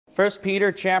1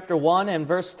 Peter chapter 1 and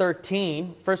verse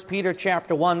 13. 1 Peter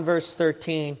chapter 1 verse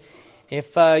 13.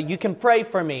 If you can pray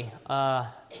for me.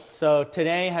 So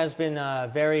today has been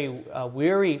very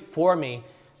weary for me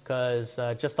because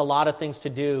just a lot of things to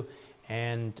do.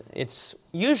 And it's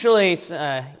usually,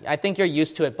 I think you're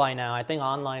used to it by now. I think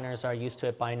onliners are used to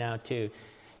it by now too.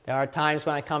 There are times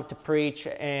when I come to preach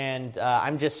and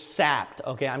I'm just zapped,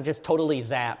 okay? I'm just totally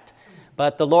zapped.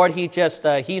 But the Lord, He's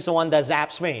the one that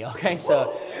zaps me, okay?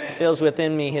 So fills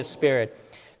within me His Spirit.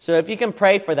 So if you can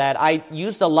pray for that. I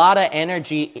used a lot of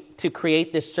energy to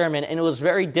create this sermon, and it was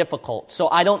very difficult. So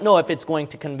I don't know if it's going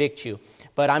to convict you,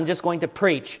 but I'm just going to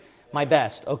preach my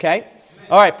best, okay?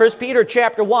 All right, 1 Peter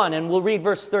chapter 1, and we'll read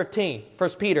verse 13. 1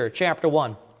 Peter chapter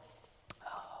 1.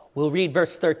 We'll read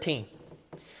verse 13.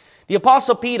 The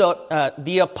Apostle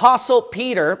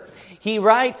Peter, he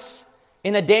writes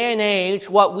in a day and age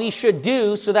what we should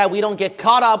do so that we don't get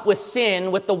caught up with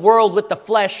sin, with the world, with the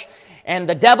flesh, and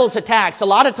the devil's attacks. A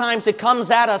lot of times it comes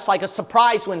at us like a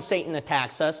surprise when Satan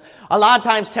attacks us. A lot of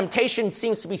times temptation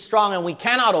seems to be strong and we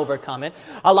cannot overcome it.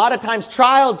 A lot of times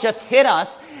trial just hit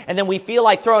us and then we feel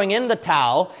like throwing in the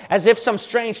towel as if some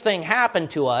strange thing happened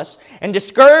to us. And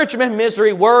discouragement,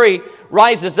 misery, worry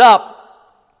rises up.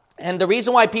 And the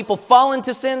reason why people fall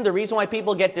into sin, the reason why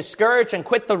people get discouraged and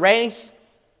quit the race,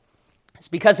 is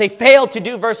because they fail to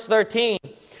do verse 13.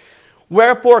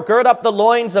 Wherefore gird up the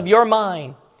loins of your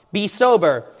mind, be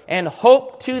sober, and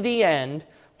hope to the end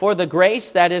for the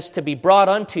grace that is to be brought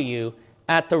unto you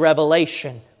at the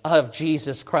revelation of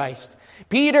Jesus Christ.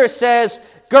 Peter says,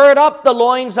 gird up the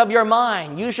loins of your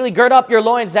mind. Usually gird up your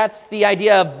loins, that's the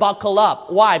idea of buckle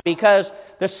up. Why? Because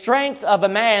the strength of a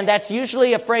man, that's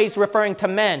usually a phrase referring to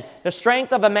men. The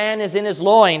strength of a man is in his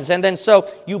loins. And then so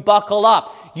you buckle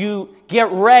up. You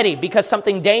get ready because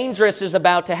something dangerous is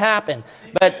about to happen.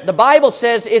 But the Bible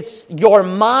says it's your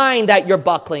mind that you're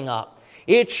buckling up.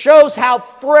 It shows how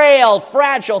frail,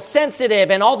 fragile,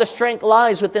 sensitive, and all the strength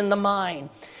lies within the mind.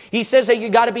 He says that you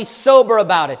got to be sober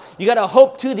about it. You got to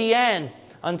hope to the end.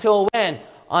 Until when?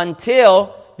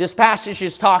 Until this passage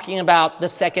is talking about the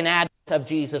second advent of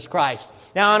Jesus Christ.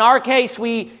 Now, in our case,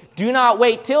 we do not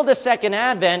wait till the second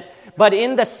advent, but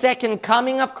in the second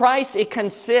coming of Christ, it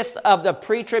consists of the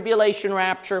pre-tribulation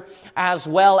rapture as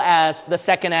well as the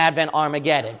second advent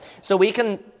Armageddon. So we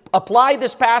can apply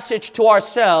this passage to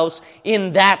ourselves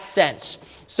in that sense.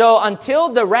 So until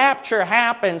the rapture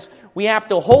happens, we have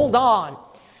to hold on.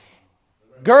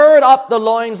 Gird up the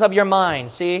loins of your mind.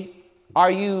 See?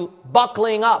 Are you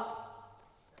buckling up?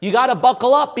 You got to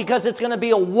buckle up because it's going to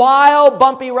be a wild,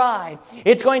 bumpy ride.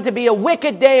 It's going to be a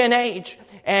wicked day and age.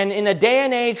 And in a day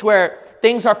and age where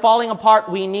things are falling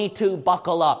apart, we need to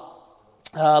buckle up.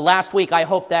 Last week, I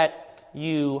hope that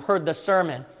you heard the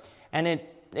sermon. And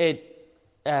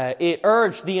it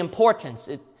urged the importance.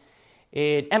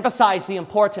 It emphasized the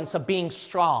importance of being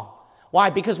strong. Why?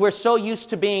 Because we're so used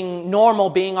to being normal,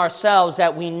 being ourselves,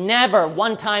 that we never,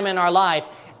 one time in our life,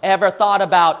 ever thought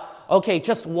about, okay,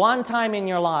 just one time in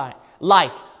your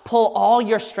life, pull all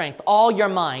your strength, all your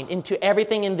mind into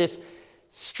everything in this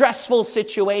stressful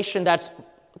situation that's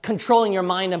controlling your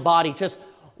mind and body. Just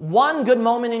one good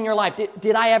moment in your life.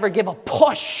 Did I ever give a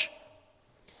push?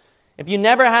 If you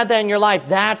never had that in your life,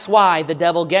 that's why the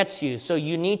devil gets you. So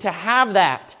you need to have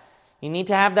that. You need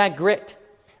to have that grit.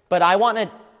 But I want to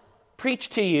preach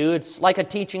to you, it's like a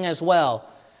teaching as well,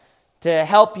 to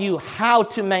help you how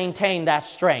to maintain that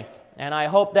strength. And I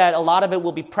hope that a lot of it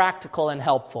will be practical and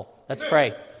helpful. Let's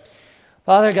pray.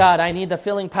 Father God, I need the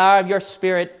filling power of your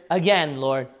Spirit again,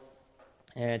 Lord.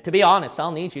 To be honest,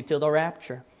 I'll need you till the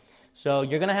rapture. So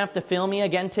you're going to have to fill me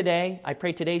again today. I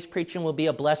pray today's preaching will be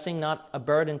a blessing, not a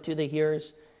burden to the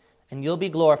hearers. And you'll be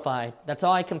glorified. That's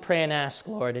all I can pray and ask,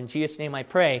 Lord. In Jesus' name I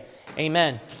pray.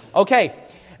 Amen. Okay.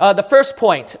 The first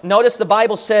point, notice the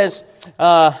Bible says,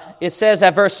 it says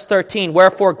at verse 13,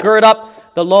 wherefore gird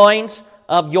up the loins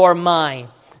of your mind.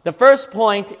 The first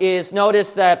point is,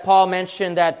 notice that Paul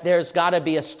mentioned that there's got to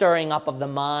be a stirring up of the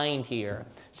mind here.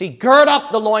 See, gird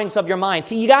up the loins of your mind.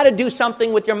 See, you got to do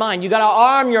something with your mind. You got to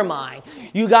arm your mind.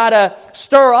 You got to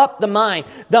stir up the mind.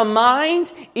 The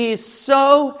mind is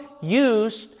so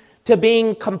used to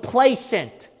being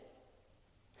complacent.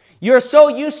 You're so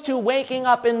used to waking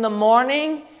up in the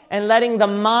morning and letting the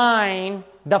mind,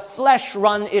 the flesh,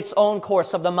 run its own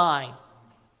course of the mind.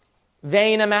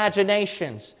 Vain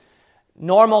imaginations,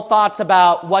 normal thoughts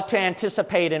about what to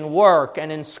anticipate in work and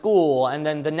in school, and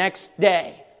then the next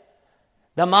day,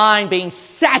 the mind being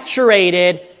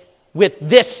saturated with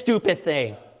this stupid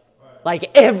thing. Like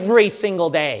every single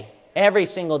day,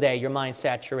 your mind's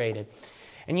saturated.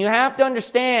 And you have to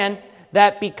understand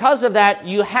that because of that,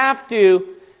 you have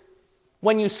to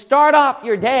when you start off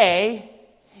your day,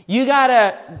 you got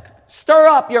to stir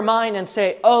up your mind and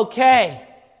say, okay,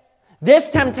 this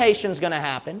temptation's going to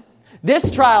happen.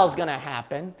 This trial's going to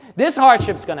happen. This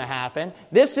hardship's going to happen.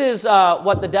 This is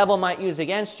what the devil might use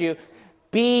against you.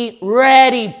 Be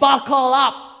ready. Buckle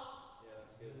up.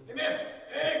 Amen.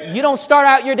 Amen. You don't start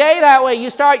out your day that way. You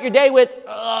start your day with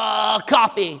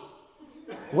coffee.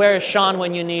 Where is Sean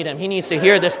when you need him? He needs to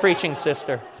hear this preaching,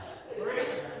 sister.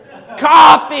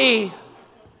 Coffee.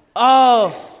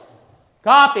 Oh,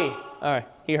 coffee. All right,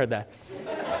 he heard that.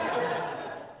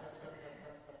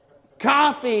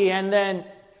 Coffee, and then,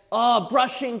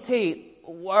 brushing teeth.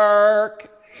 Work.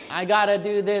 I got to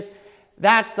do this.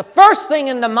 That's the first thing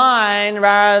in the mind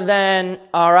rather than,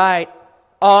 all right,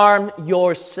 arm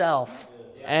yourself.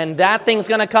 And that thing's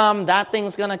going to come. That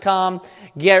thing's going to come.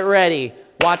 Get ready.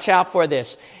 Watch out for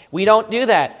this. We don't do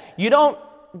that. You don't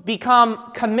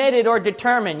become committed or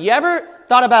determined. You ever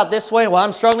thought about this way? Well,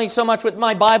 I'm struggling so much with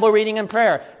my Bible reading and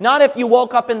prayer. Not if you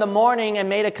woke up in the morning and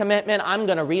made a commitment, I'm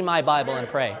going to read my Bible and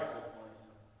pray.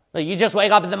 You just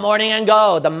wake up in the morning and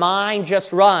go. The mind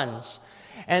just runs.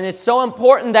 And it's so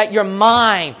important that your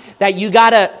mind, that you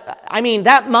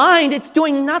that mind, it's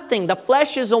doing nothing. The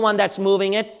flesh is the one that's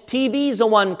moving it. TV's the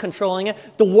one controlling it.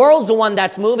 The world's the one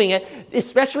that's moving it.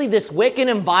 Especially this wicked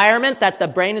environment that the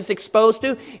brain is exposed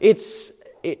to.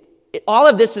 All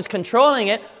of this is controlling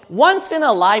it. Once in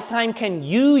a lifetime, can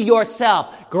you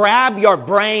yourself grab your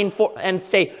brain and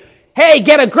say, hey,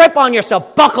 get a grip on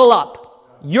yourself, buckle up.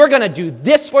 You're going to do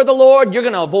this for the Lord. You're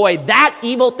going to avoid that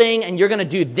evil thing, and you're going to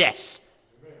do this.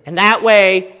 And that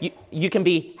way, you can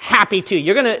be happy too.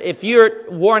 If you're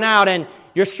worn out and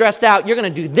you're stressed out, you're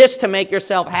going to do this to make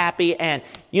yourself happy and,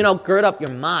 gird up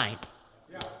your mind.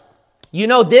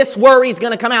 This worry is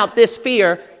going to come out, this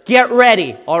fear. Get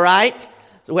ready, all right?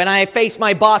 So when I face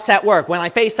my boss at work, when I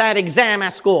face that exam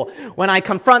at school, when I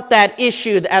confront that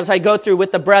issue as I go through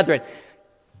with the brethren,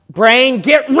 brain,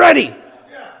 get ready.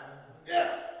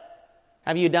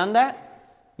 Have you done that?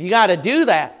 You got to do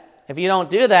that. If you don't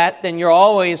do that, then you're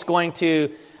always going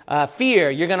to fear.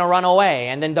 You're going to run away.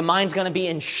 And then the mind's going to be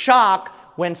in shock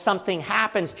when something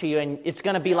happens to you. And it's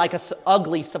going to be like an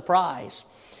ugly surprise.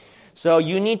 So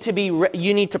you need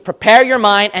to prepare your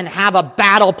mind and have a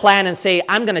battle plan and say,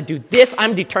 I'm going to do this.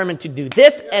 I'm determined to do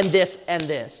this and this and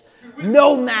this.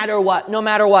 No matter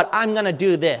what, I'm going to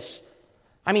do this.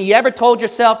 You ever told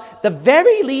yourself, the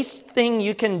very least thing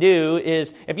you can do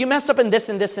is, if you mess up in this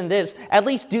and this and this, at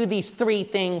least do these 3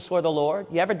 things for the Lord?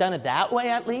 You ever done it that way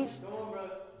at least?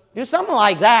 Do something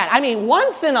like that.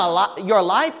 Once in your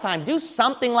lifetime, do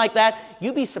something like that.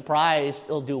 You'd be surprised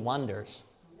it'll do wonders.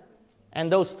 And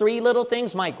those 3 little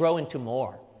things might grow into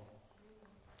more.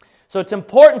 So it's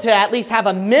important to at least have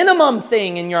a minimum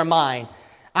thing in your mind.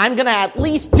 I'm going to at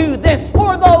least do this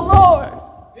for the Lord.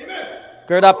 Amen.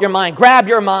 Gird up your mind. Grab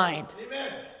your mind.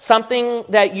 Amen. Something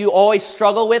that you always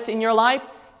struggle with in your life,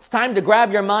 it's time to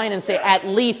grab your mind and say, at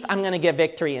least I'm going to get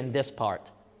victory in this part.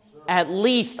 At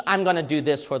least I'm going to do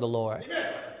this for the Lord.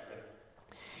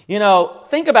 Amen.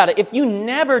 Think about it. If you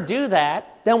never do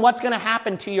that, then what's going to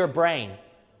happen to your brain?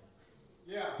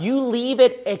 Yeah. You leave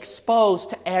it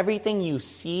exposed to everything you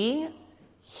see,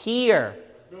 hear,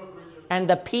 and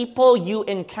the people you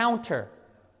encounter.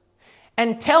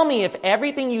 And tell me if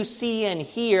everything you see and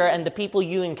hear and the people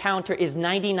you encounter is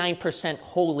 99%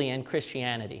 holy in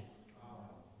Christianity.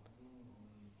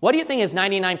 What do you think is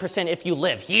 99% if you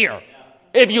live here?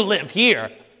 If you live here.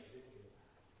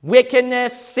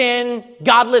 Wickedness, sin,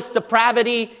 godless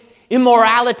depravity,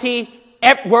 immorality,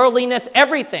 worldliness,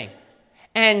 everything.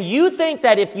 And you think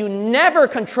that if you never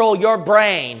control your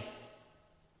brain,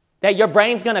 that your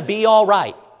brain's going to be all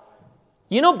right.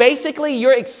 Basically,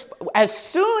 as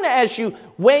soon as you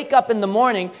wake up in the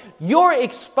morning, you're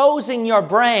exposing your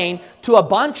brain to a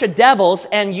bunch of devils,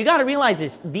 and you got to realize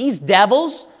this, these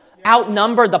devils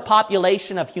outnumber the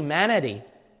population of humanity.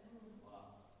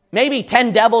 Maybe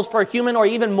 10 devils per human or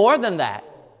even more than that.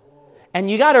 And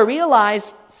you got to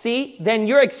realize, then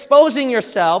you're exposing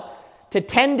yourself to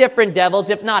 10 different devils,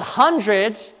 if not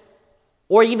hundreds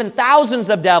or even thousands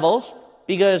of devils,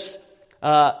 because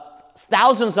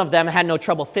thousands of them had no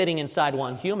trouble fitting inside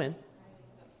one human.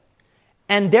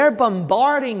 And they're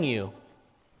bombarding you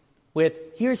with,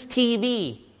 here's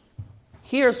TV,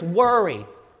 here's worry,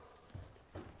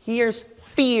 here's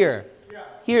fear,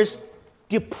 here's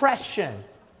depression,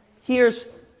 here's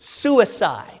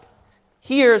suicide,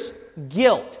 here's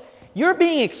guilt. You're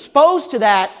being exposed to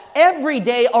that every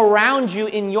day around you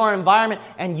in your environment,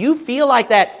 and you feel like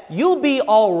that you'll be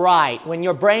all right when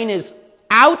your brain is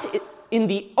out in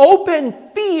the open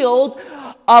field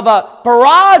of a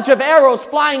barrage of arrows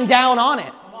flying down on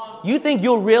it. you think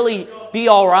you'll really be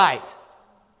all right.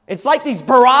 It's like these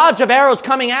barrage of arrows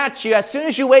coming at you as soon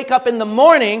as you wake up in the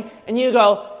morning and you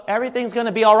go, everything's going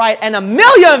to be all right. And a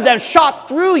million of them shot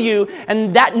through you,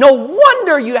 and that no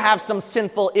wonder you have some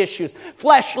sinful issues,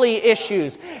 fleshly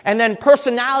issues, and then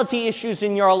personality issues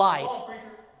in your life.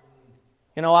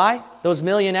 You know why? Those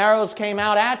million arrows came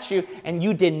out at you, and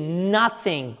you did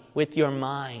nothing with your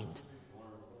mind.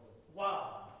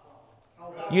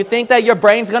 You think that your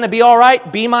brain's going to be all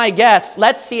right? Be my guest.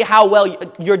 Let's see how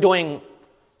well you're doing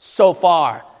so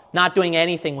far, not doing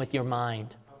anything with your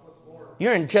mind.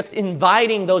 You're just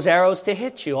inviting those arrows to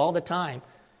hit you all the time.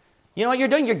 You know what you're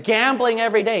doing? You're gambling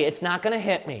every day. It's not going to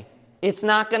hit me. It's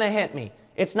not going to hit me.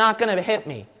 It's not going to hit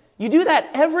me. You do that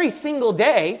every single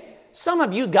day. Some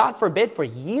of you, God forbid, for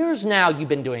years now you've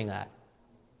been doing that.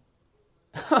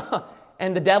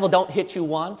 And the devil don't hit you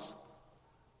once.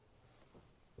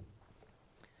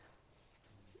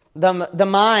 The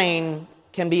mind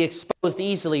can be exposed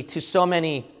easily to so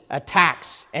many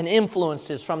attacks and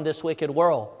influences from this wicked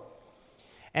world.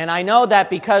 And I know that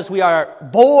because we are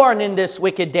born in this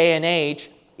wicked day and age,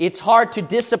 it's hard to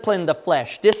discipline the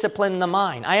flesh, discipline the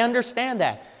mind. I understand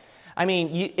that. I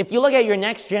mean, if you look at your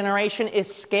next generation, it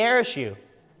scares you.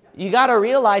 You got to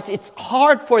realize it's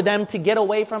hard for them to get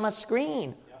away from a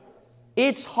screen.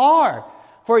 It's hard.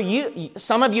 For you,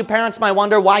 some of you parents might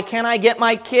wonder, why can't I get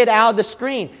my kid out of the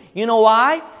screen? You know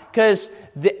why? Because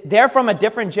they're from a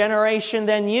different generation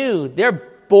than you. They're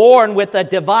born with a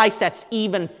device that's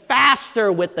even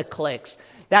faster with the clicks,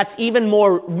 that's even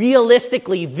more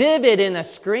realistically vivid in a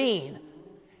screen.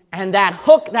 And that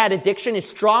hook, that addiction is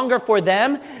stronger for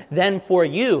them than for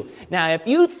you. Now, if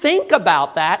you think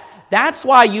about that, that's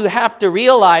why you have to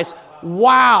realize,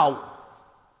 wow,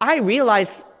 I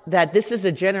realize that this is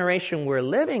a generation we're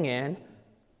living in,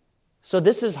 so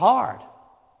this is hard.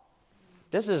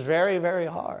 This is very, very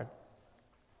hard.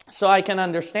 So I can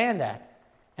understand that.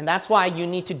 And that's why you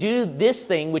need to do this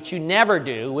thing, which you never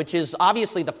do, which is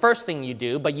obviously the first thing you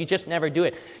do, but you just never do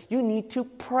it. You need to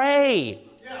pray.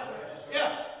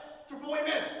 Yeah.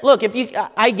 Look,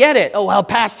 I get it. Oh, well,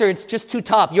 Pastor, it's just too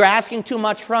tough. You're asking too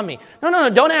much from me. No,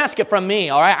 don't ask it from me,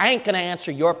 all right? I ain't going to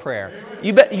answer your prayer.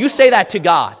 You say that to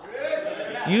God.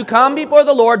 You come before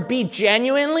the Lord, be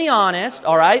genuinely honest,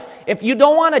 all right? If you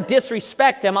don't want to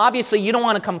disrespect Him, obviously you don't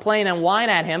want to complain and whine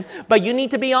at Him, but you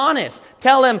need to be honest.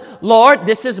 Tell Him, Lord,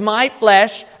 this is my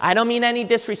flesh. I don't mean any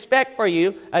disrespect to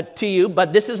you,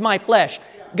 but this is my flesh.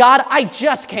 God, I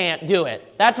just can't do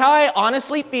it. That's how I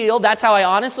honestly feel. That's how I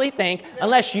honestly think.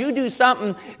 Unless you do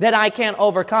something that I can't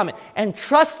overcome it. And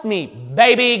trust me,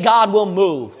 baby, God will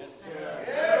move.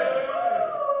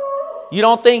 You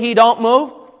don't think He don't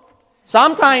move?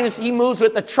 Sometimes He moves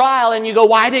with the trial and you go,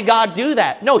 why did God do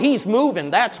that? No, He's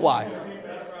moving. That's why.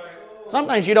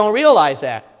 Sometimes you don't realize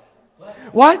that.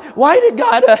 Why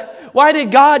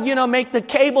did God, make the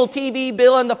cable TV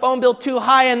bill and the phone bill too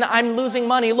high and I'm losing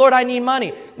money? Lord, I need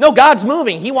money. No, God's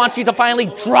moving. He wants you to finally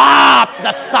drop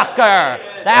the sucker.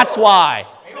 That's why.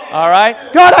 All right?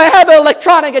 God, I have an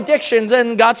electronic addiction.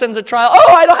 Then God sends a trial.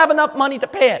 Oh, I don't have enough money to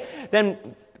pay it. Then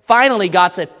finally,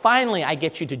 God said, finally, I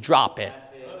get you to drop it.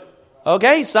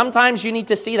 Okay? Sometimes you need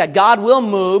to see that God will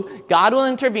move. God will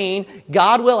intervene.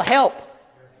 God will help.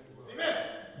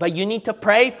 But you need to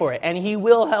pray for it, and He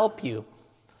will help you.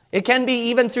 It can be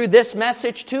even through this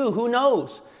message too. Who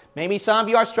knows? Maybe some of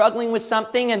you are struggling with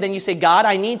something, and then you say, God,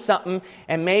 I need something,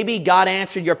 and maybe God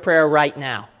answered your prayer right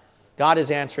now. God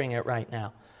is answering it right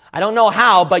now. I don't know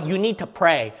how, but you need to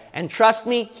pray. And trust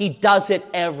me, He does it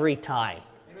every time.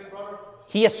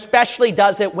 He especially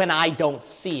does it when I don't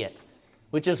see it,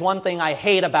 which is one thing I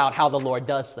hate about how the Lord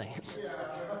does things.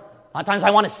 A lot of times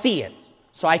I want to see it,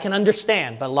 so I can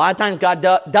understand. But a lot of times God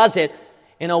does it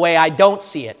in a way I don't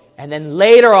see it. And then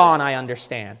later on I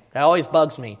understand. That always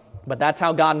bugs me. But that's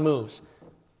how God moves.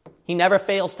 He never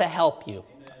fails to help you.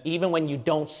 Even when you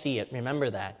don't see it. Remember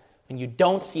that. When you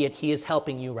don't see it, He is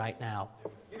helping you right now.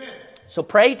 So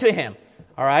pray to Him.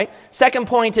 All right? Second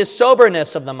point is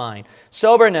soberness of the mind.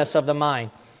 Soberness of the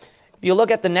mind. If you look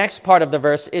at the next part of the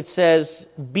verse, it says,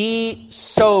 be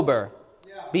sober.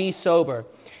 Be sober.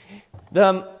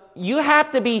 You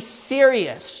have to be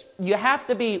serious. You have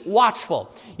to be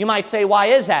watchful. You might say, why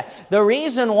is that? The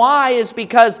reason why is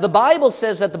because the Bible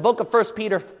says that the book of 1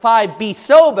 Peter 5, be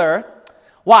sober.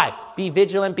 Why? Be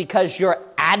vigilant, because your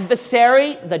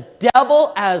adversary, the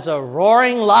devil, as a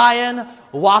roaring lion,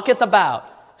 walketh about,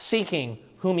 seeking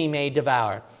whom he may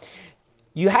devour.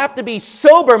 You have to be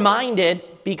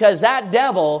sober-minded, because that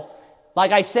devil,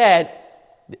 like I said,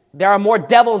 there are more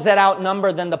devils that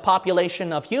outnumber than the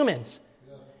population of humans.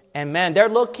 And man, they're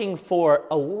looking for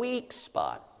a weak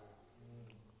spot.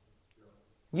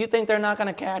 You think they're not going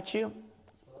to catch you?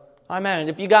 Amen.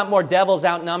 If you got more devils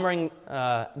that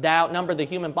outnumber the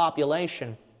human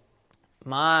population,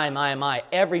 my,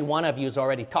 every one of you is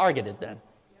already targeted then.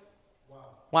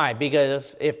 Why?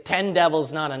 Because if 10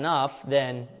 devils not enough,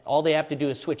 then all they have to do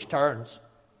is switch turns.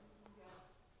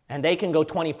 And they can go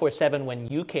 24/7 when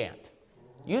you can't.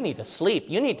 You need to sleep.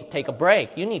 You need to take a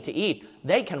break. You need to eat.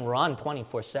 They can run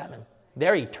 24/7.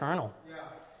 They're eternal.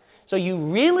 So you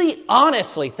really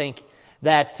honestly think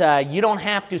that you don't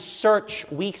have to search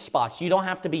weak spots. You don't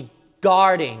have to be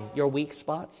guarding your weak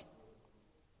spots.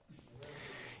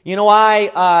 You know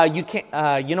why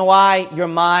you know why your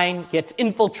mind gets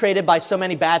infiltrated by so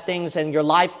many bad things and your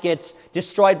life gets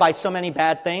destroyed by so many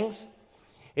bad things?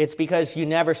 It's because you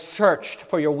never searched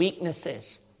for your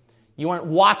weaknesses. You weren't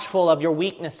watchful of your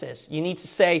weaknesses. You need to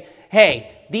say,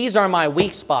 hey, these are my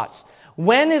weak spots.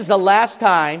 When is the last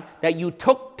time that you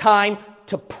took time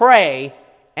to pray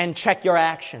and check your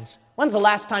actions? When's the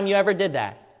last time you ever did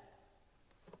that?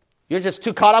 You're just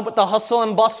too caught up with the hustle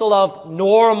and bustle of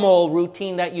normal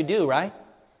routine that you do, right?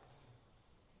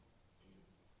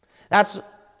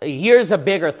 Here's a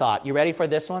bigger thought. You ready for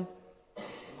this one?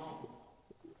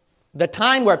 The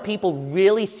time where people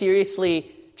really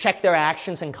seriously check their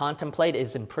actions and contemplate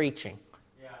is in preaching.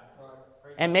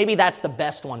 And maybe that's the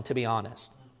best one, to be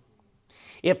honest.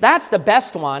 If that's the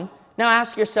best one, now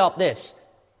ask yourself this.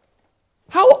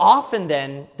 How often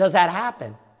then does that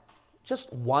happen?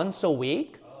 Just once a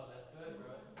week?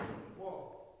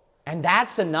 And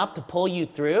that's enough to pull you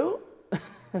through?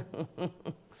 Every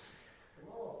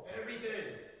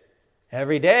day.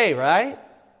 Every day, right?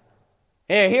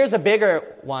 Here's a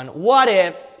bigger one. What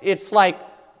if it's like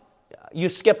you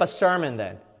skip a sermon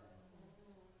then?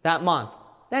 That month.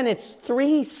 Then it's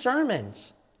 3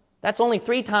 sermons. That's only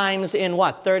 3 times in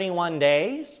 31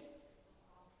 days?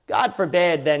 God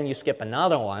forbid then you skip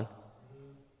another one.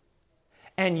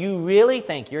 And you really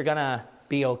think you're going to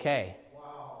be okay.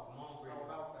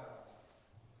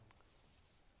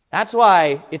 That's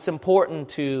why it's important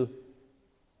to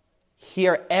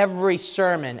hear every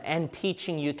sermon and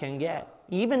teaching you can get.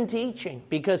 Even teaching.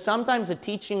 Because sometimes the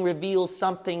teaching reveals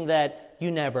something that you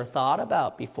never thought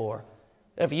about before.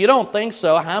 If you don't think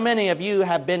so, how many of you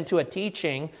have been to a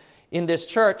teaching in this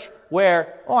church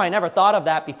where, I never thought of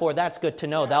that before. That's good to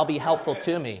know. That'll be helpful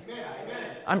to me.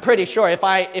 I'm pretty sure.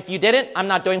 If you didn't, I'm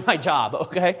not doing my job,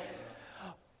 okay?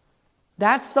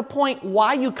 That's the point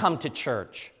why you come to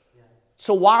church.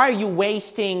 So why are you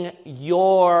wasting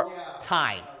your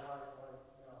time,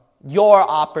 your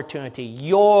opportunity,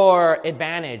 your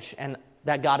advantage and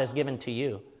that God has given to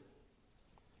you?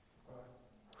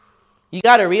 You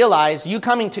got to realize you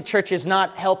coming to church is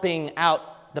not helping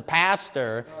out the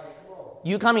pastor.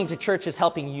 You coming to church is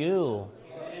helping you.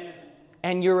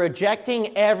 And you're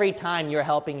rejecting every time you're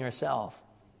helping yourself.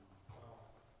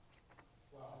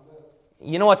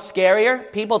 You know what's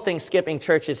scarier? People think skipping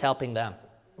church is helping them.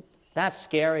 That's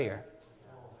scarier.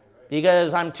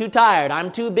 Because I'm too tired, I'm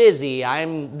too busy,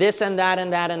 I'm this and that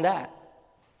and that and that.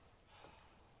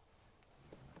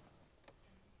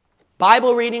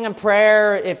 Bible reading and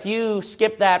prayer, if you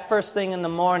skip that first thing in the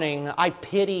morning, I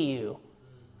pity you.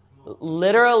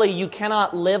 Literally, you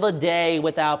cannot live a day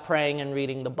without praying and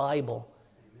reading the Bible.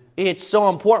 It's so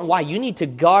important. Why? You need to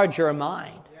guard your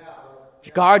mind.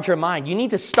 Guard your mind. You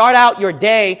need to start out your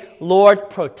day, Lord,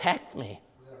 protect me.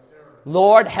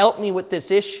 Lord, help me with this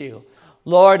issue.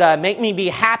 Lord, make me be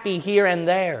happy here and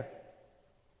there.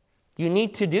 You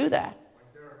need to do that.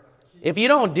 If you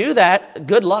don't do that,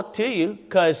 good luck to you,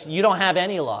 because you don't have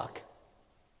any luck.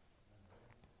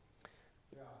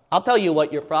 I'll tell you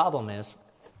what your problem is.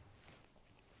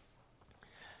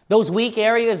 Those weak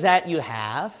areas that you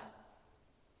have,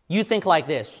 you think like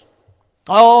this.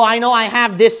 I know I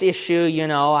have this issue,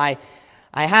 I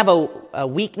have a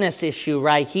weakness issue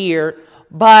right here,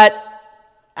 but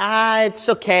it's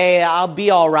okay, I'll be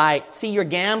all right. See, you're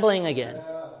gambling again.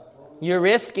 You're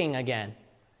risking again.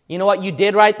 You know what you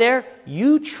did right there?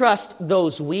 You trust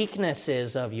those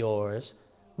weaknesses of yours,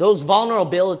 those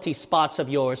vulnerability spots of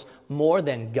yours, more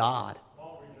than God.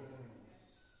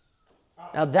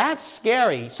 Now that's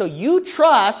scary. So you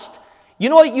trust, you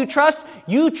know what you trust?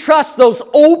 You trust those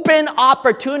open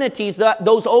opportunities,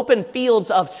 those open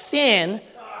fields of sin,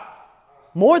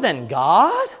 more than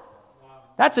God?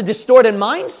 That's a distorted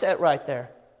mindset right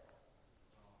there.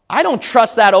 I don't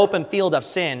trust that open field of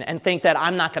sin and think that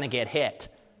I'm not going to get hit.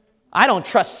 I don't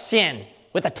trust sin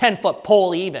with a 10-foot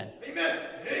pole even. Amen.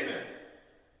 Amen.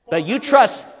 But you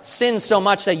trust sin so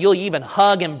much that you'll even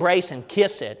hug, embrace, and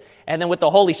kiss it. And then with the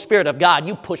Holy Spirit of God,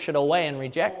 you push it away and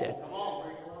reject it.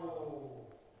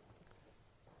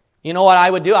 You know what I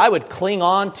would do? I would cling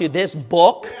on to this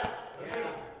book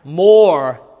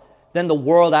more than the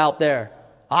world out there.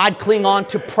 I'd cling on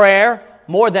to prayer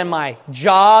more than my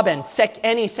job and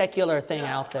any secular thing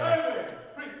out there.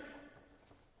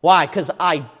 Why? Because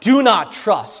I do not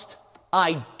trust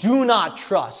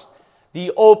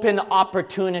the open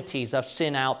opportunities of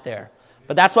sin out there.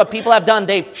 But that's what people have done.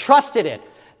 They've trusted it.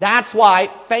 That's why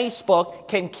Facebook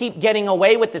can keep getting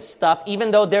away with this stuff, even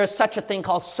though there's such a thing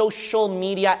called social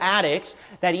media addicts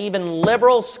that even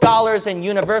liberal scholars and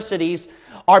universities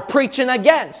are preaching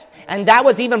against. And that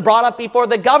was even brought up before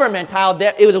the government, how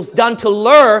it was done to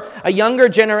lure a younger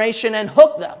generation and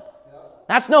hook them.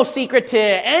 That's no secret to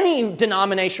any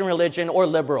denomination, religion, or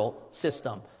liberal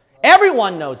system.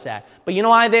 Everyone knows that. But you know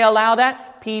why they allow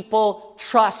that? People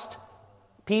trust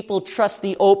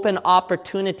the open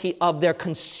opportunity of their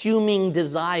consuming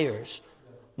desires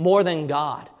more than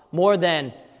God, more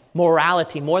than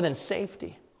morality, more than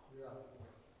safety.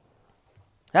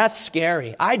 That's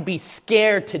scary. I'd be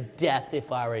scared to death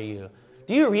if I were you.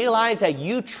 Do you realize that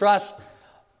you trust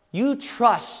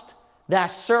that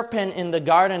serpent in the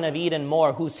Garden of Eden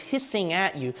more who's hissing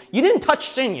at you? You didn't touch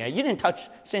sin yet. You didn't touch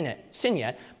sin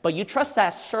yet. But you trust that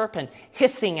serpent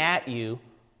hissing at you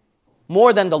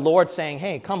more than the Lord saying,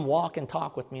 hey, come walk and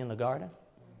talk with me in the garden.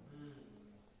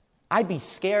 I'd be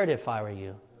scared if I were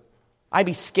you. I'd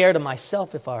be scared of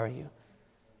myself if I were you.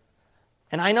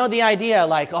 And I know the idea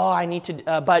like, I need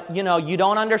to, but you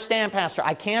don't understand, Pastor.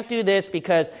 I can't do this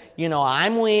because,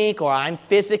 I'm weak or I'm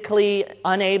physically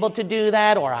unable to do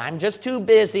that or I'm just too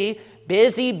busy.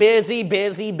 Busy.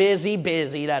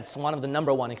 That's one of the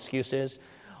number one excuses.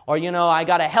 Or, I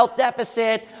got a health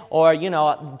deficit, or,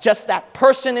 just that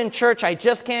person in church I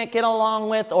just can't get along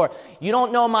with, or you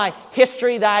don't know my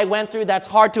history that I went through that's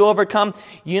hard to overcome.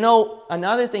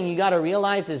 Another thing you got to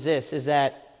realize is this, is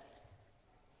that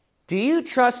do you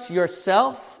trust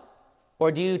yourself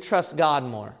or do you trust God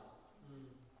more?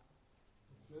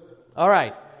 All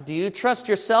right. Do you trust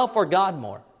yourself or God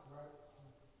more?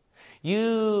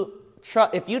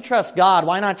 If you trust God,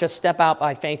 why not just step out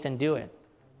by faith and do it?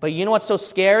 But you know what's so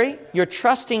scary? You're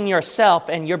trusting yourself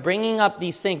and you're bringing up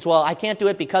these things. Well, I can't do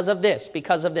it because of this.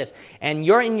 And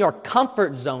you're in your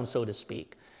comfort zone, so to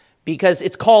speak. Because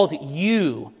it's called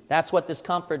you. That's what this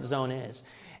comfort zone is.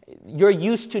 You're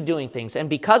used to doing things. And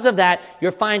because of that,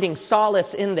 you're finding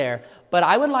solace in there. But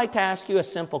I would like to ask you a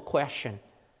simple question.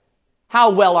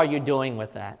 How well are you doing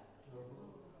with that?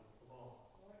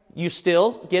 You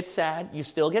still get sad. You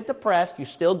still get depressed. You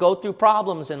still go through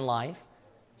problems in life.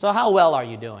 So how well are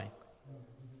you doing?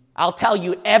 I'll tell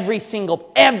you, every single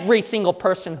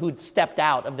person who stepped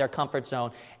out of their comfort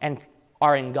zone and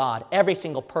are in God, every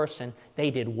single person, they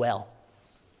did well.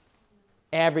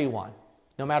 Everyone,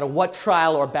 no matter what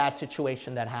trial or bad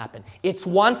situation that happened. It's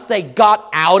once they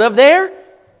got out of there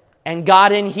and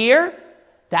got in here,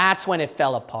 that's when it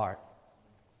fell apart.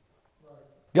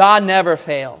 God never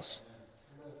fails.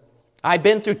 I've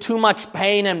been through too much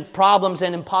pain and problems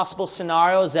and impossible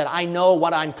scenarios that I know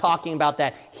what I'm talking about,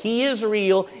 that He is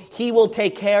real, He will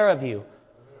take care of you.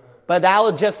 But that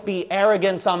will just be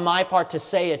arrogance on my part to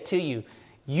say it to you.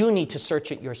 You need to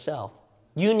search it yourself.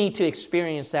 You need to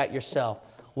experience that yourself.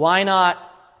 Why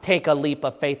not take a leap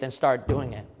of faith and start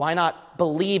doing it? Why not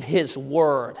believe His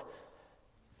word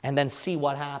and then see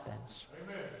what happens?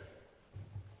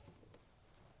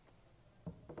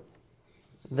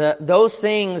 Those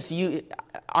things,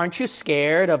 aren't you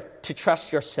scared to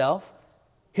trust yourself?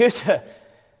 Here's the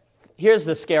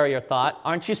scarier thought.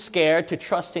 Aren't you scared to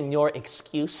trust in your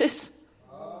excuses?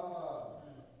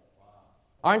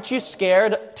 Aren't you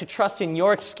scared to trust in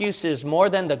your excuses more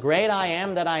than the great I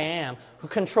am that I am, who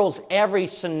controls every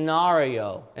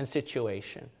scenario and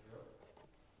situation?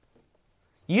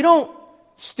 You don't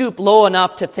stoop low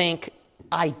enough to think,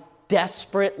 I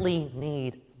desperately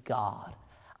need God.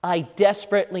 I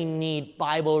desperately need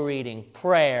Bible reading,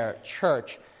 prayer,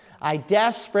 church. I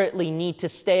desperately need to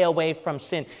stay away from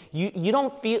sin. You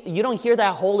don't hear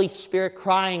that Holy Spirit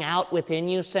crying out within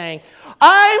you saying,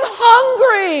 I'm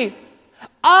hungry.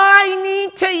 I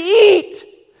need to eat.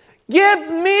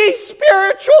 Give me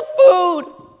spiritual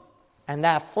food. And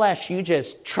that flesh, you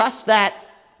just trust that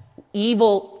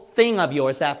evil thing of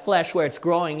yours, that flesh, where it's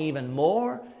growing even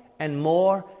more and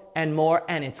more and more,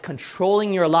 and it's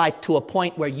controlling your life to a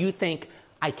point where you think,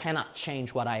 I cannot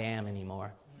change what I am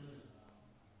anymore.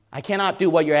 I cannot do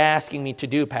what you're asking me to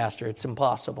do, Pastor. It's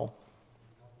impossible.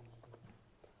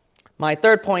 My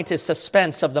third point is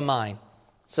suspense of the mind.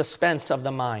 Suspense of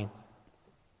the mind.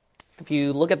 If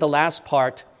you look at the last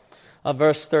part of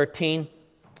verse 13,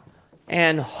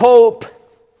 and hope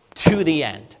to the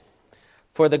end.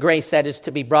 for the grace that is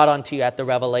to be brought unto you at the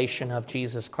revelation of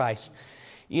Jesus Christ.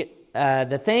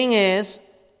 The thing is,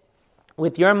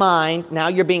 with your mind, now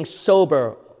you're being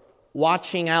sober,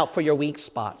 watching out for your weak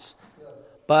spots.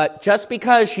 But just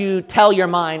because you tell your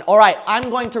mind, all right, I'm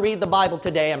going to read the Bible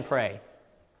today and pray.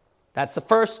 That's the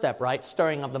first step, right?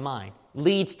 Stirring of the mind.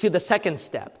 Leads to the second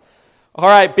step. All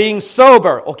right, being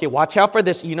sober. Okay, watch out for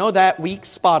this. You know that weak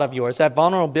spot of yours, that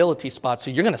vulnerability spot. So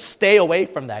you're going to stay away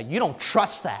from that. You don't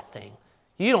trust that thing.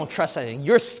 You don't trust that thing.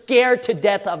 You're scared to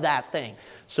death of that thing.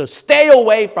 So stay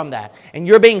away from that. And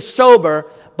you're being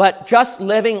sober, but just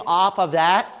living off of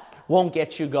that won't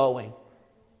get you going.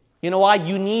 You know why?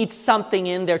 You need something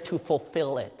in there to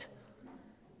fulfill it.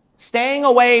 Staying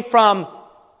away from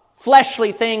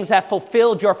fleshly things that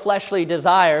fulfilled your fleshly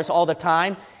desires all the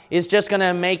time is just going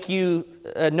to make you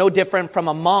no different from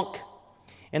a monk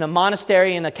in a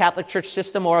monastery in a Catholic Church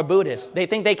system or a Buddhist. They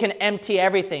think they can empty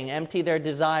everything, empty their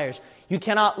desires. You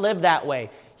cannot live that way.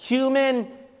 Human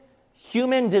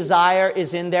desire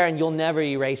is in there and you'll never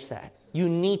erase that. You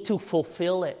need to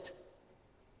fulfill it.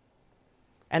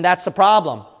 And that's the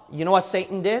problem. You know what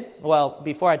Satan did? Well,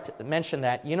 before I mention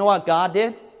that, you know what God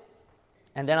did?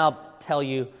 And then I'll tell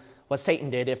you what Satan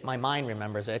did if my mind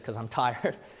remembers it, because I'm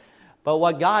tired. But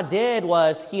what God did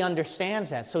was He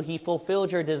understands that. So He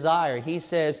fulfilled your desire. He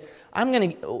says,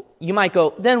 you might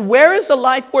go, then where is the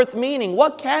life worth meaning?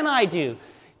 What can I do?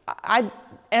 I've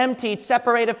emptied,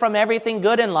 separated from everything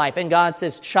good in life. And God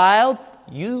says, child,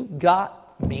 you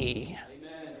got me.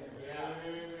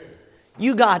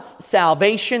 You got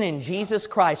salvation in Jesus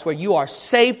Christ where you are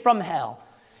saved from hell.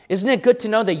 Isn't it good to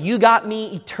know that you got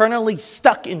me eternally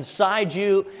stuck inside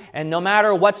you, and no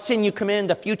matter what sin you commit in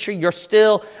the future, you're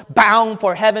still bound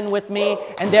for heaven with me,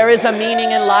 and there is a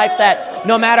meaning in life that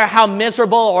no matter how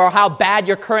miserable or how bad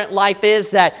your current life is,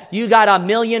 that you got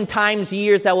 1,000,000 times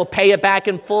years that will pay it back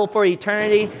in full for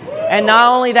eternity. And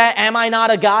not only that, am I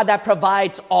not a God that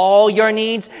provides all your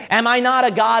needs? Am I not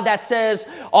a God that says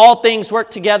all things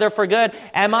work together for good?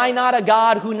 Am I not a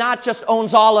God who not just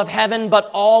owns all of heaven, but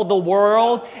all the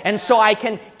world? And so I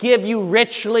can give you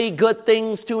richly good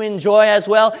things to enjoy as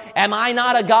well. Am I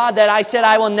not a God that I said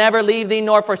I will never leave thee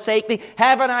nor forsake thee?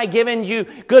 Haven't I given you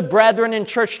good brethren in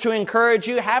church to encourage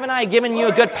you? Haven't I given you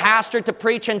a good pastor to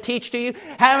preach and teach to you?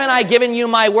 Haven't I given you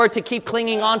my word to keep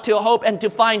clinging on to hope and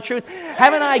to find truth?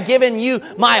 Haven't I given you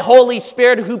my Holy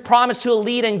Spirit who promised to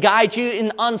lead and guide you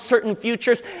in uncertain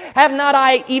futures? Have not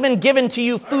I even given to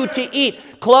you food to eat,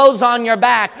 clothes on your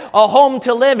back, a home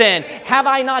to live in? Have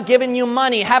I not given you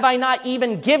money? Have I not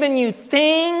even given you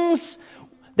things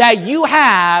that you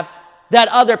have that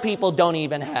other people don't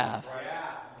even have?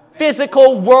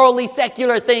 Physical, worldly,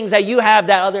 secular things that you have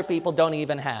that other people don't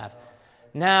even have.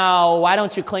 Now, why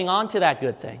don't you cling on to that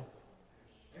good thing?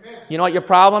 You know what your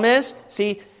problem is?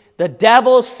 See, the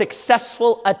devil's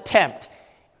successful attempt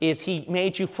is he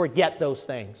made you forget those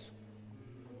things.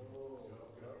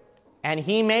 And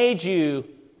he made you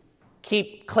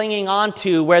keep clinging on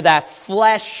to where that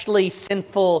fleshly,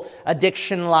 sinful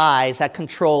addiction lies that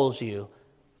controls you.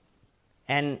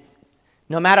 And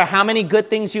no matter how many good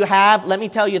things you have, let me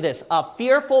tell you this. A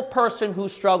fearful person who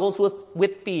struggles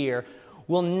with fear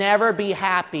will never be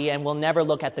happy and will never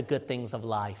look at the good things of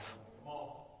life.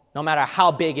 No matter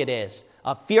how big it is.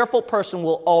 A fearful person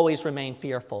will always remain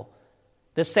fearful.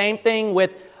 The same thing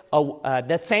with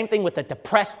a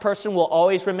depressed person will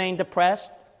always remain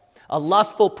depressed. A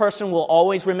lustful person will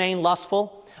always remain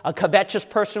lustful. A covetous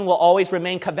person will always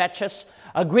remain covetous.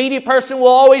 A greedy person will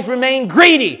always remain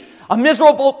greedy. A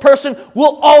miserable person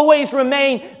will always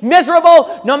remain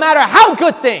miserable no matter how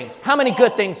many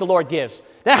good things the Lord gives.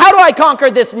 Then how do I conquer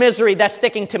this misery that's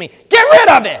sticking to me? Get rid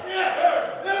of it!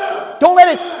 Don't let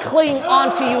it cling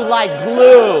onto you like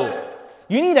glue.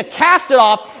 You need to cast it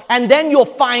off, and then you'll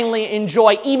finally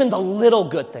enjoy even the little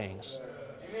good things.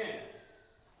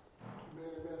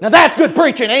 Now that's good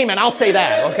preaching, amen. I'll say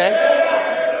that, okay?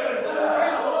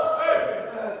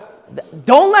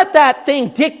 Don't let that thing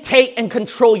dictate and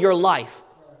control your life.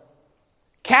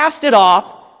 Cast it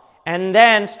off, and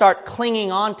then start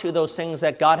clinging on to those things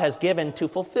that God has given to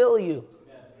fulfill you.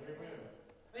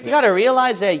 You got to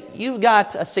realize that you've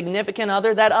got a significant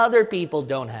other that other people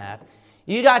don't have.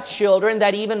 You got children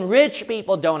that even rich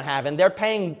people don't have, and they're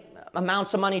paying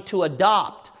amounts of money to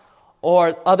adopt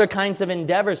or other kinds of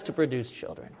endeavors to produce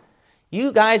children.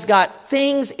 You guys got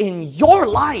things in your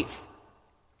life,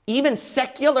 even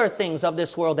secular things of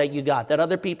this world that you got that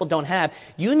other people don't have.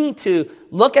 You need to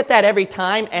look at that every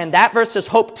time, and that verse is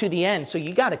hope to the end. So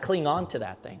you got to cling on to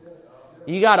that thing.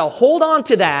 You got to hold on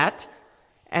to that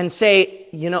and say,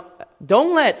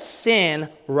 don't let sin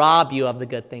rob you of the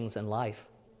good things in life.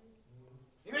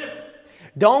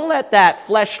 Don't let that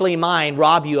fleshly mind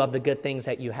rob you of the good things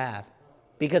that you have,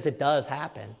 because it does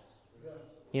happen.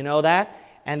 You know that?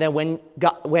 And then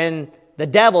when the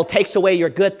devil takes away your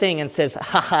good thing and says,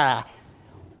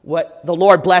 what the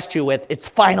Lord blessed you with, it's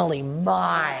finally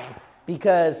mine,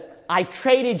 because I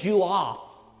traded you off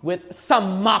with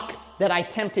some muck that I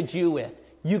tempted you with.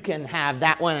 You can have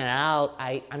that one,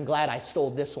 and I'm glad I stole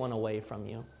this one away from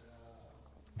you.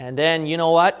 And then, you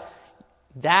know what?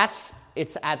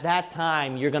 It's at that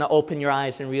time you're going to open your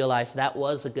eyes and realize that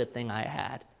was a good thing I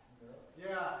had.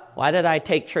 Why did I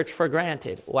take church for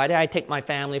granted? Why did I take my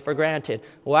family for granted?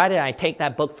 Why did I take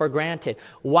that book for granted?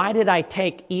 Why did I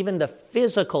take even the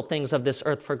physical things of this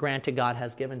earth for granted God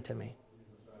has given to me?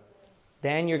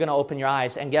 Then you're going to open your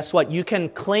eyes. And guess what? You can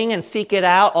cling and seek it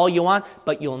out all you want,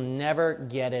 but you'll never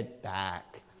get it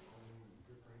back.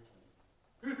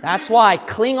 That's why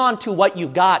cling on to what you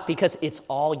got, because it's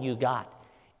all you got.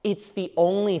 It's the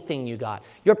only thing you got.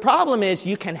 Your problem is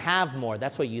you can have more.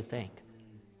 That's what you think.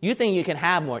 You think you can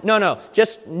have more. No.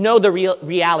 Just know the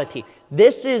reality.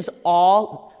 This is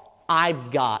all I've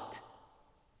got.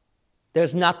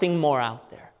 There's nothing more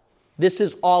out there. This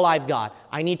is all I've got.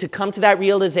 I need to come to that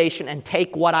realization and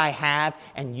take what I have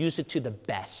and use it to the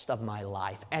best of my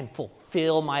life and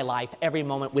fulfill my life every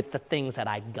moment with the things that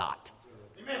I got.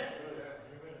 Amen.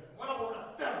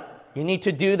 You need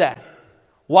to do that.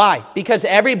 Why? Because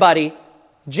everybody,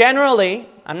 generally,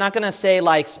 I'm not going to say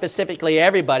like specifically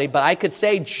everybody, but I could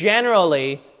say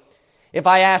generally, if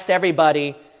I asked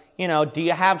everybody, do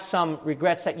you have some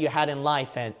regrets that you had in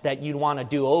life and that you'd want to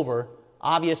do over?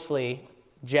 Obviously,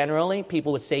 generally,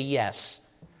 people would say yes.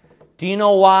 Do you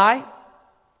know why?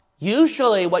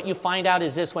 Usually what you find out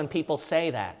is this: when people say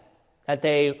that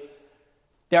there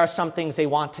are some things they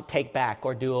want to take back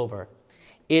or do over.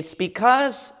 It's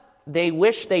because they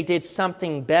wish they did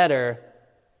something better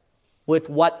with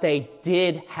what they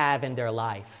did have in their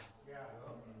life.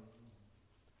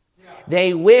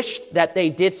 They wished that they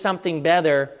did something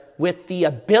better with the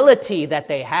ability that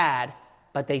they had,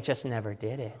 but they just never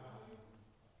did it.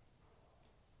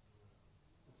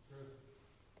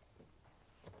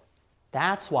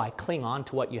 That's why cling on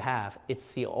to what you have.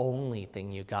 It's the only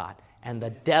thing you got. And the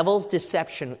devil's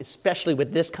deception, especially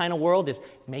with this kind of world, is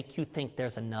make you think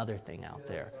there's another thing out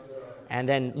there. And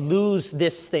then lose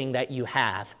this thing that you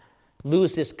have.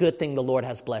 Lose this good thing the Lord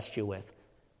has blessed you with.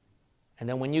 And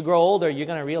then when you grow older, you're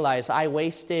going to realize, I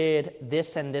wasted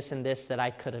this and this and this that I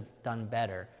could have done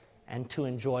better, and to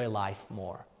enjoy life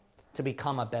more, to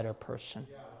become a better person.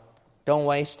 Don't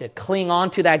waste it. Cling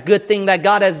on to that good thing that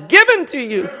God has given to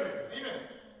you.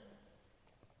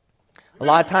 A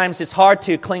lot of times it's hard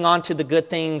to cling on to the good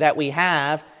thing that we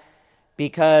have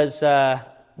because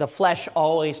the flesh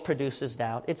always produces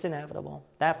doubt. It's inevitable.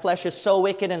 That flesh is so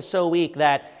wicked and so weak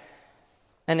that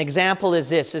an example is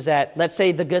this, is that let's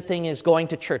say the good thing is going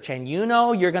to church, and you're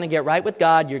going to get right with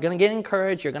God, you're going to get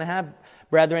encouraged, you're going to have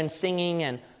brethren singing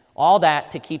and all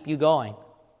that to keep you going.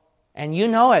 And you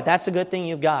know it, that's a good thing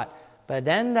you've got. But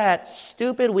then that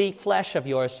stupid weak flesh of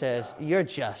yours says, you're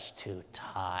just too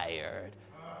tired.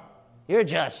 You're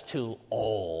just too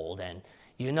old, and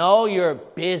you're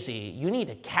busy. You need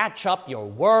to catch up your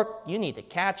work. You need to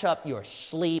catch up your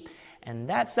sleep. And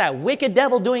that's that wicked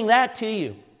devil doing that to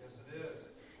you. Yes, it is.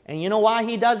 And you know why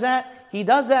he does that? He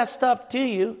does that stuff to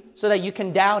you so that you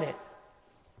can doubt it.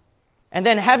 And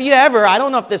then have you ever, I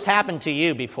don't know if this happened to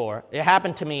you before. It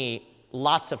happened to me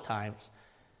lots of times.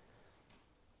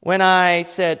 When I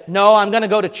said, no, I'm going to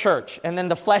go to church. And then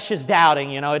the flesh is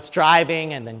doubting, it's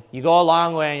driving. And then you go a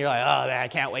long way and you're like, oh, man, I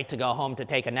can't wait to go home to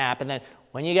take a nap. And then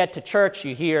when you get to church,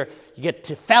 you get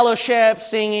to fellowship,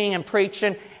 singing and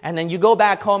preaching. And then you go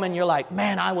back home and you're like,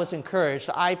 man, I was encouraged.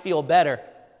 I feel better.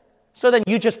 So then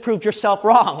you just proved yourself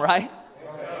wrong, right?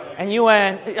 And you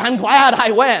went, I'm glad I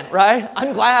went, right?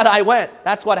 I'm glad I went.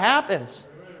 That's what happens.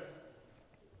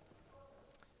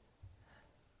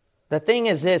 The thing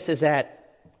is this, is that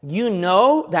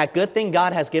that good thing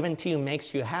God has given to you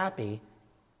makes you happy.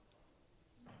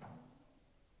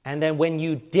 And then when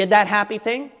you did that happy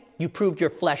thing, you proved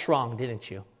your flesh wrong, didn't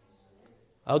you?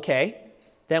 Okay.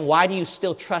 Then why do you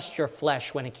still trust your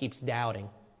flesh when it keeps doubting?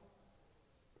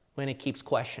 When it keeps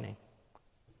questioning?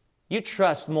 You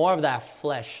trust more of that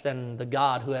flesh than the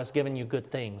God who has given you good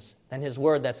things, than His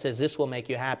word that says, this will make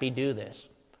you happy, do this.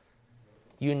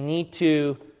 You need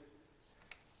to...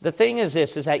 The thing is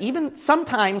this, is that even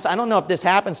sometimes, I don't know if this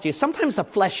happens to you, sometimes the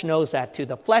flesh knows that too.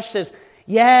 The flesh says,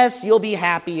 yes, you'll be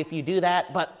happy if you do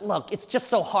that, but look, it's just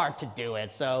so hard to do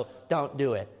it, so don't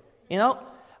do it.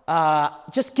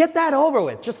 Just get that over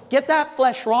with. Just get that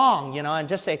flesh wrong, and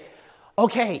just say,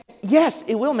 Okay, yes,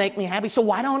 it will make me happy, so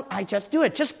why don't I just do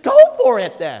it? Just go for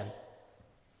it then.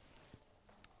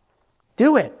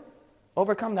 Do it.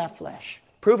 Overcome that flesh.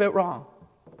 Prove it wrong.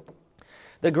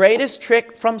 The greatest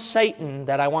trick from Satan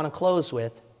that I want to close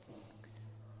with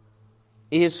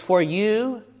is for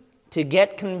you to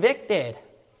get convicted.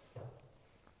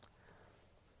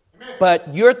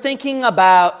 But you're thinking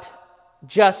about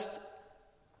just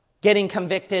getting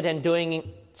convicted and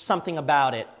doing something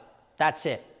about it. That's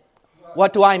it.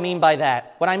 What do I mean by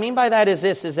that? What I mean by that is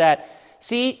this, is that,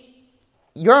 see,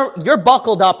 you're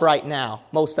buckled up right now,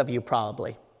 most of you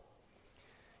probably.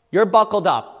 You're buckled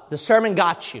up. The sermon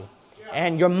got you.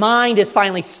 And your mind is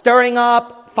finally stirring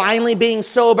up, finally being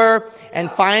sober,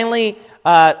 and finally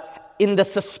in the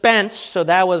suspense. So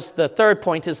that was the third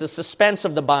point, is the suspense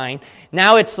of the mind.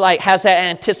 Now it's like, has that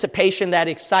anticipation, that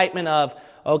excitement of,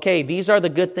 okay, these are the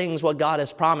good things what God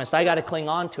has promised. I got to cling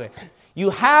on to it. You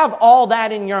have all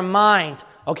that in your mind,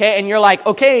 okay? And you're like,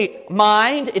 okay,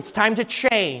 mind, it's time to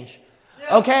change.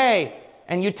 Okay.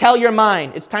 And you tell your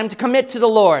mind, it's time to commit to the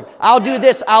Lord. I'll do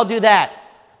this, I'll do that.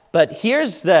 But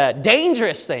here's the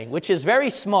dangerous thing, which is very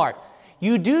smart.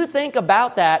 You do think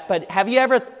about that, but have you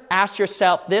ever asked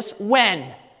yourself this?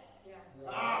 When?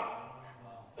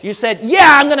 You said,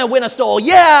 yeah, I'm going to win a soul.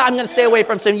 Yeah, I'm going to stay away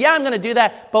from sin. Yeah, I'm going to do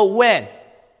that. But when?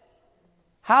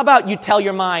 How about you tell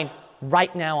your mind,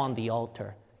 right now on the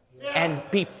altar? And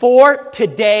before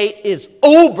today is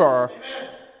over,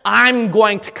 I'm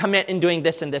going to commit in doing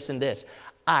this and this and this.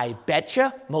 I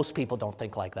betcha most people don't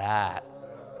think like that.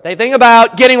 They think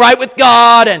about getting right with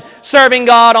God and serving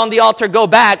God on the altar, go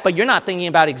back, but you're not thinking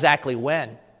about exactly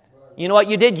when. You know what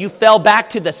you did? You fell back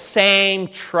to the same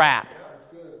trap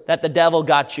that the devil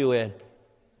got you in.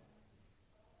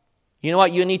 You know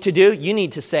what you need to do? You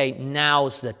need to say,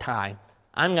 now's the time.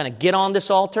 I'm going to get on this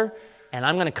altar and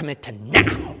I'm going to commit to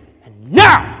now. And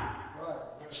now!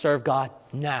 Serve God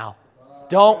now.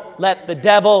 Don't let the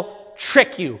devil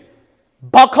trick you.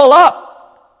 Buckle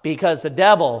up, because the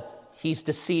devil, he's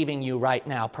deceiving you right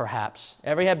now, perhaps.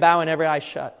 Every head bowed and every eye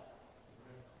shut.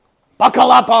 Buckle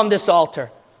up on this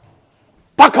altar.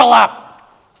 Buckle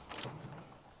up.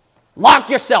 Lock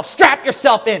yourself. Strap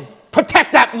yourself in.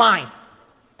 Protect that mind.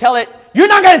 Tell it, you're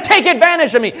not going to take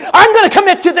advantage of me. I'm going to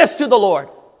commit to this to the Lord.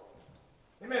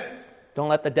 Amen. Don't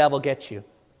let the devil get you.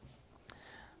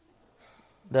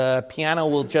 The piano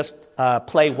will just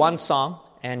play one song,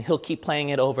 and he'll keep playing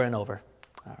it over and over.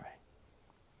 All right.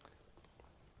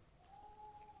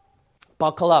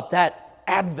 Buckle up. That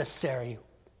adversary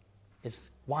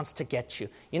wants to get you.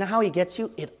 You know how he gets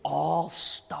you? It all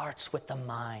starts with the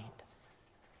mind.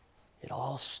 It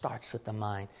all starts with the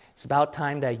mind. It's about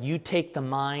time that you take the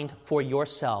mind for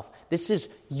yourself. This is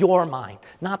your mind,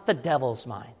 not the devil's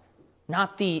mind,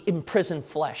 not the imprisoned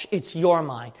flesh. It's your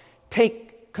mind.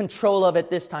 Take control of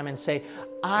it this time and say,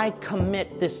 I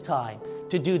commit this time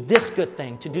to do this good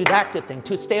thing, to do that good thing,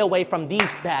 to stay away from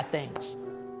these bad things.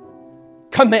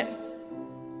 Commit.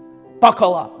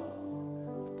 Buckle up.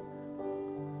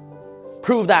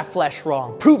 Prove that flesh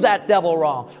wrong. Prove that devil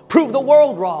wrong. Prove the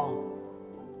world wrong.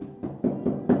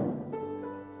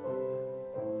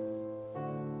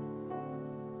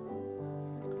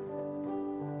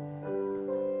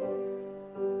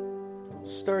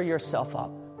 Stir yourself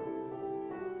up.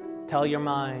 Tell your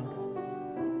mind,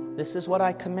 this is what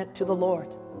I commit to the Lord.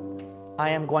 I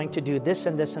am going to do this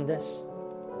and this and this.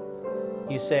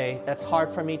 You say, that's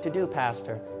hard for me to do,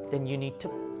 Pastor. Then you need to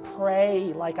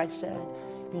pray, like I said.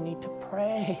 You need to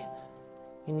pray.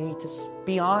 You need to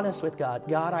be honest with God.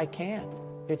 God, I can't.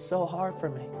 It's so hard for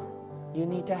me. You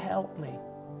need to help me.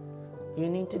 You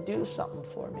need to do something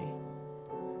for me.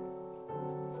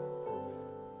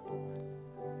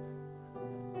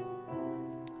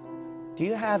 Do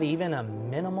you have even a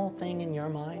minimal thing in your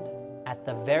mind? At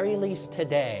the very least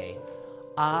today,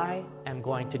 I am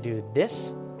going to do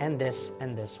this and this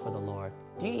and this for the Lord.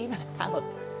 Do you even have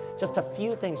just a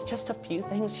few things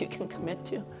you can commit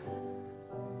to?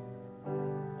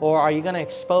 Or are you going to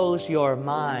expose your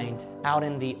mind out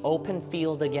in the open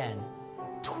field again,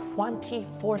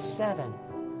 24/7,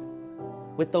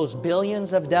 with those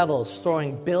billions of devils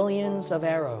throwing billions of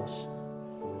arrows,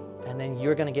 and then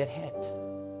you're going to get hit?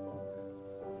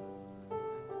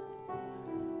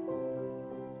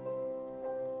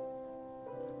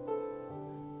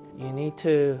 You need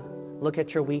to look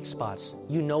at your weak spots.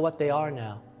 You know what they are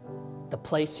now. The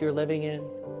place you're living in,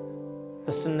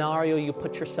 the scenario you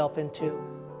put yourself into,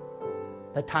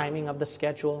 the timing of the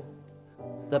schedule,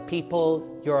 the people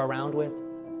you're around with.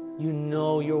 You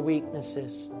know your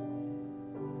weaknesses.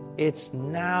 It's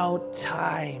now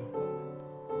time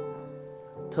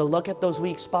to look at those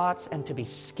weak spots and to be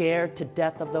scared to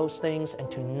death of those things and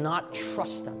to not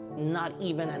trust them, not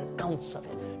even an ounce of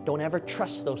it. Don't ever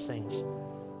trust those things.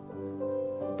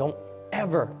 Don't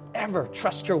ever, ever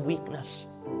trust your weakness.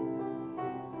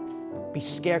 Be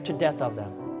scared to death of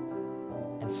them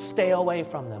and stay away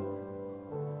from them.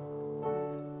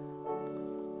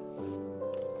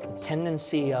 The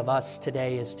tendency of us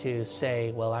today is to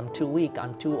say, well, I'm too weak,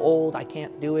 I'm too old, I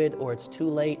can't do it, or it's too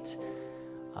late.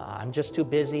 I'm just too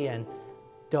busy. And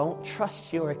don't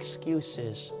trust your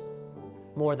excuses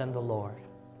more than the Lord.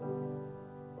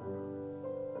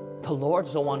 The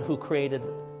Lord's the one who created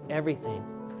everything.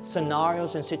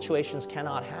 Scenarios and situations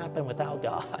cannot happen without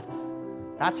God.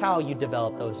 That's how you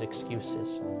develop those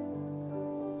excuses.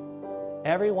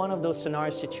 Every one of those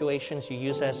scenario situations you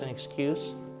use as an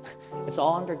excuse, it's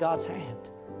all under God's hand.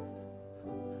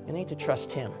 You need to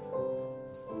trust Him.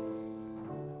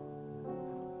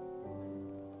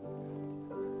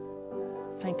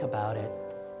 Think about it.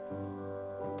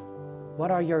 What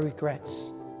are your regrets?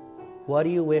 What do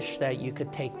you wish that you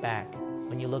could take back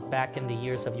when you look back in the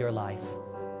years of your life?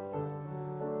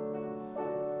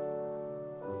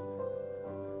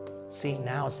 See,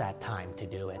 now's that time to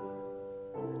do it.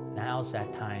 Now's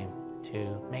that time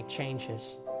to make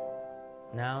changes.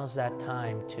 Now's that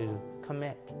time to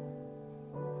commit.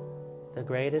 The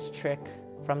greatest trick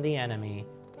from the enemy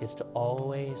is to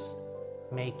always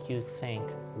make you think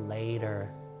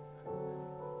later.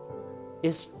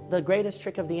 The greatest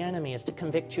trick of the enemy is to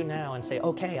convict you now and say,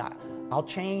 okay, I'll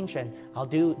change and I'll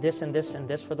do this and this and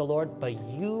this for the Lord, but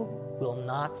you will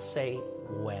not say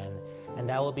when. And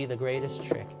that will be the greatest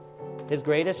trick. His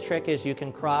greatest trick is you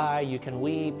can cry, you can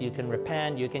weep, you can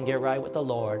repent, you can get right with the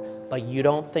Lord, but you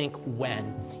don't think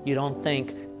when. You don't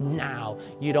think now.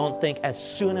 You don't think as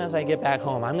soon as I get back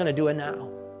home, I'm going to do it now.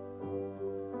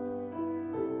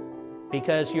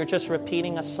 Because you're just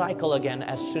repeating a cycle again.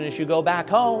 As soon as you go back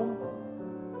home,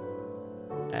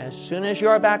 as soon as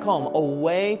you're back home,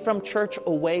 away from church,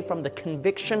 away from the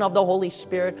conviction of the Holy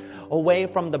Spirit, away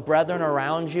from the brethren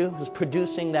around you who's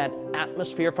producing that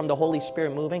atmosphere from the Holy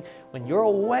Spirit moving, when you're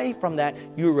away from that,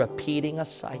 you're repeating a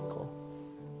cycle.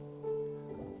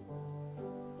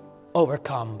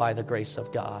 Overcome by the grace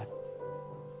of God.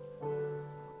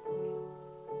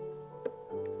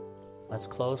 Let's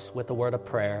close with a word of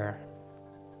prayer.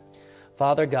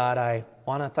 Father God, I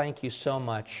want to thank you so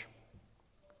much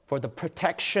for the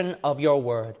protection of your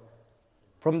word,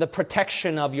 from the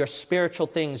protection of your spiritual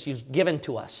things you've given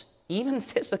to us, even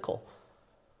physical.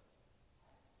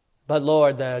 But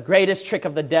Lord, the greatest trick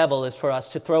of the devil is for us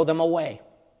to throw them away.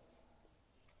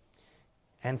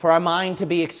 And for our mind to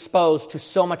be exposed to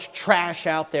so much trash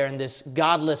out there in this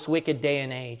godless, wicked day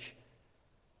and age.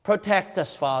 Protect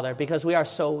us, Father, because we are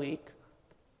so weak.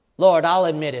 Lord, I'll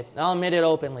admit it. I'll admit it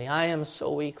openly. I am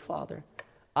so weak, Father.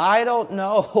 I don't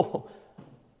know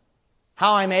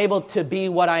how I'm able to be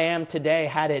what I am today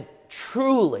had it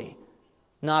truly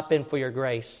not been for your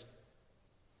grace.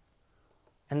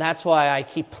 And that's why I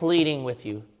keep pleading with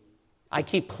you. I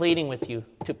keep pleading with you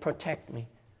to protect me,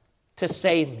 to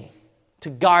save me, to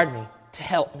guard me, to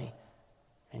help me.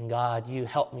 And God, you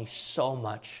help me so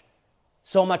much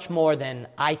more than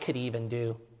I could even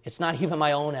do. It's not even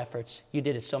my own efforts. You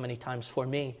did it so many times for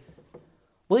me.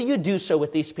 Will you do so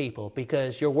with these people?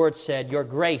 Because your word said your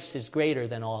grace is greater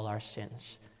than all our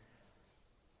sins.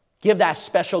 Give that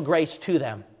special grace to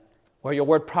them, where your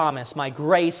word promised, my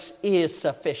grace is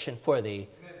sufficient for thee.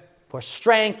 For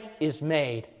strength is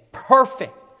made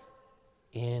perfect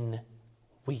in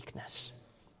weakness.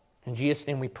 In Jesus'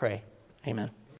 name we pray. Amen.